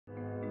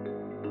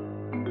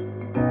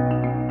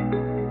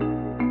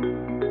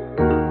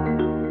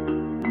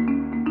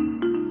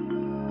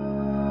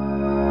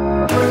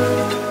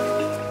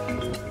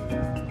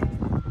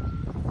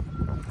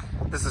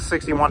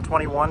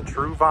6121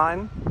 True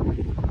Vine.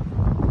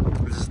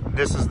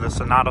 This is the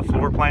Sonata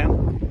floor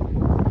plan.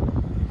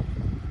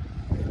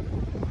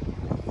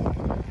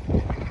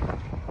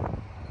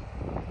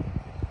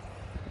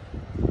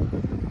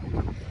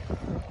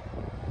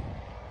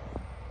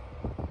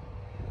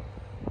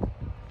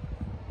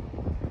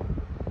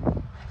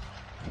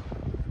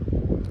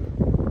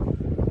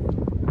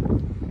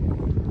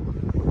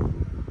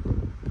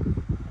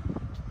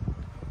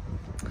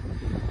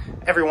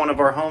 Every one of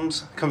our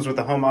homes comes with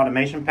a home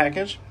automation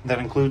package that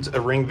includes a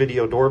Ring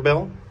video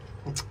doorbell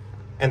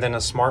and then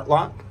a smart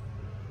lock.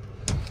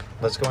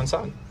 Let's go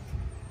inside.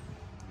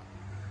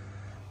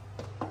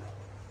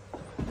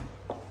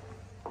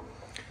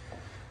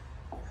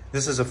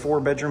 This is a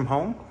 4-bedroom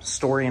home,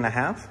 story and a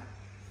half.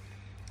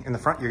 In the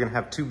front, you're gonna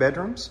have 2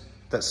 bedrooms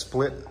that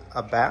split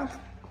a bath.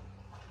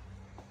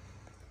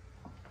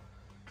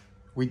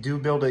 We do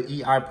build an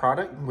EI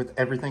product with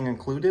everything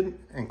included,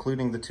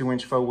 including the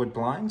 2-inch faux wood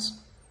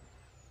blinds.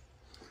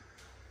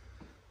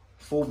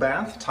 Full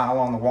bath, tile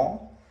on the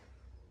wall,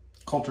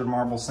 cultured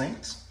marble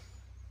sinks.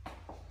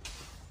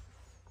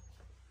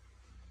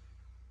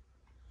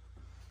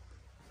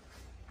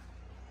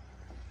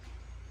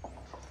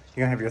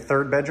 You're gonna have your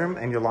 3rd bedroom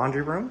and your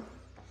laundry room,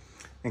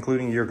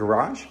 including your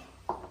garage,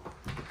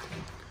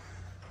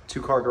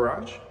 2-car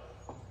garage.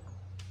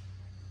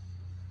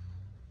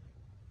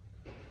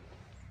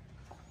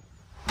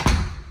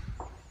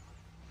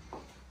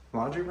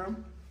 Laundry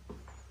room.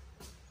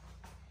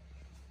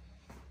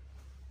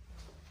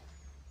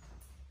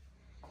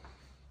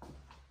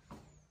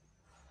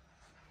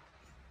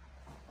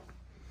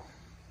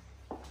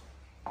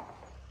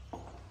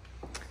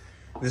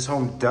 This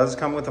home does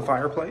come with a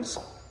fireplace.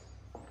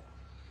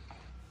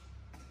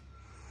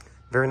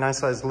 Very nice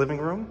sized living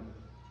room,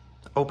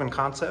 open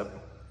concept,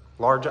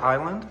 large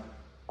island.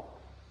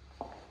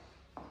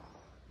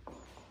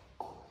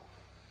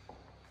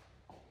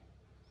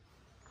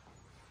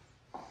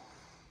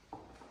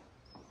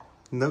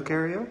 Nook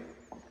area.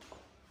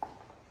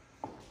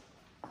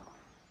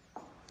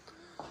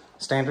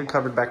 Standard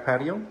covered back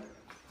patio.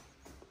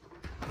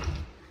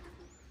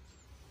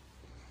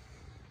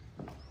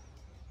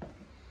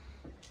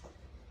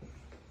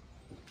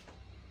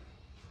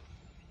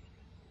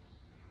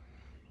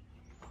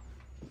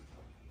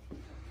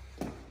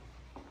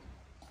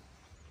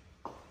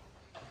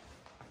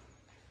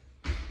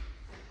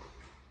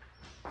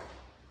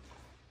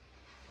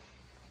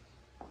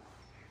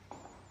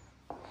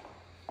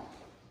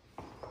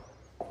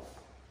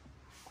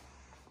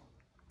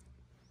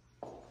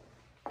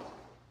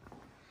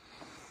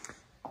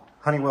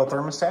 Honeywell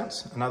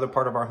thermostats, another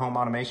part of our home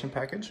automation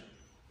package.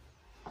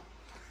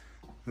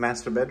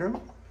 Master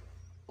bedroom.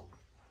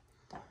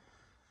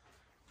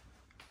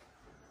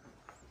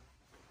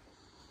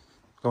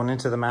 Going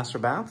into the master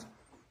bath.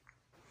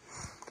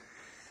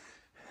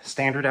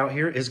 Standard out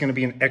here is going to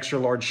be an extra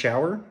large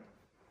shower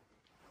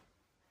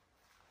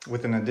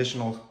with an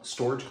additional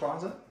storage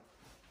closet.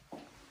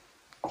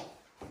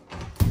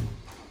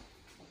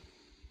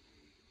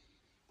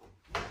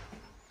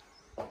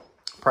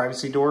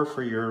 Privacy door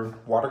for your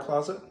water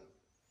closet.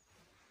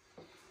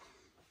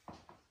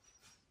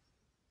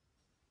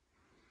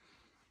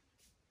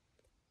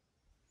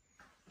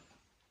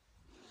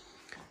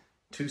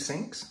 Two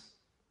sinks.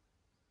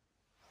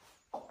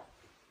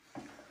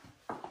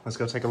 Let's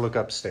go take a look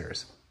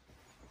upstairs.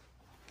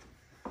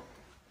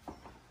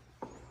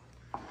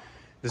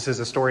 This is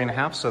a story and a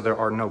half, so there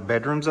are no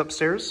bedrooms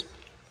upstairs.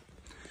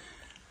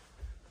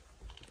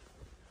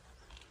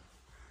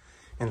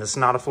 In the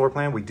Sonata floor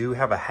plan, we do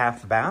have a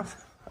half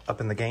bath up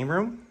in the game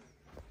room.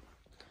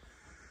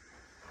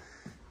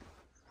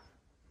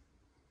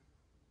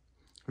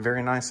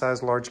 Very nice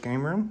sized large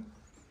game room.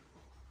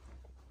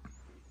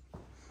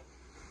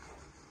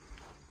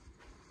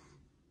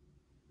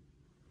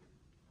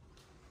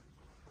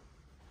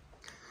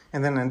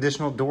 And then an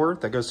additional door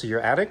that goes to your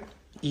attic,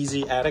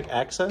 easy attic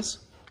access.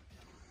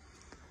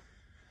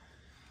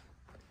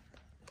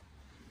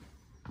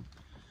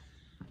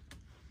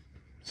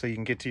 So you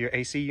can get to your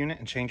AC unit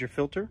and change your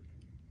filter.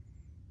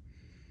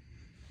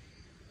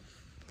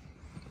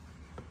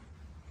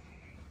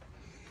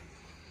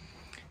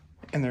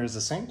 And there is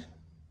a sink.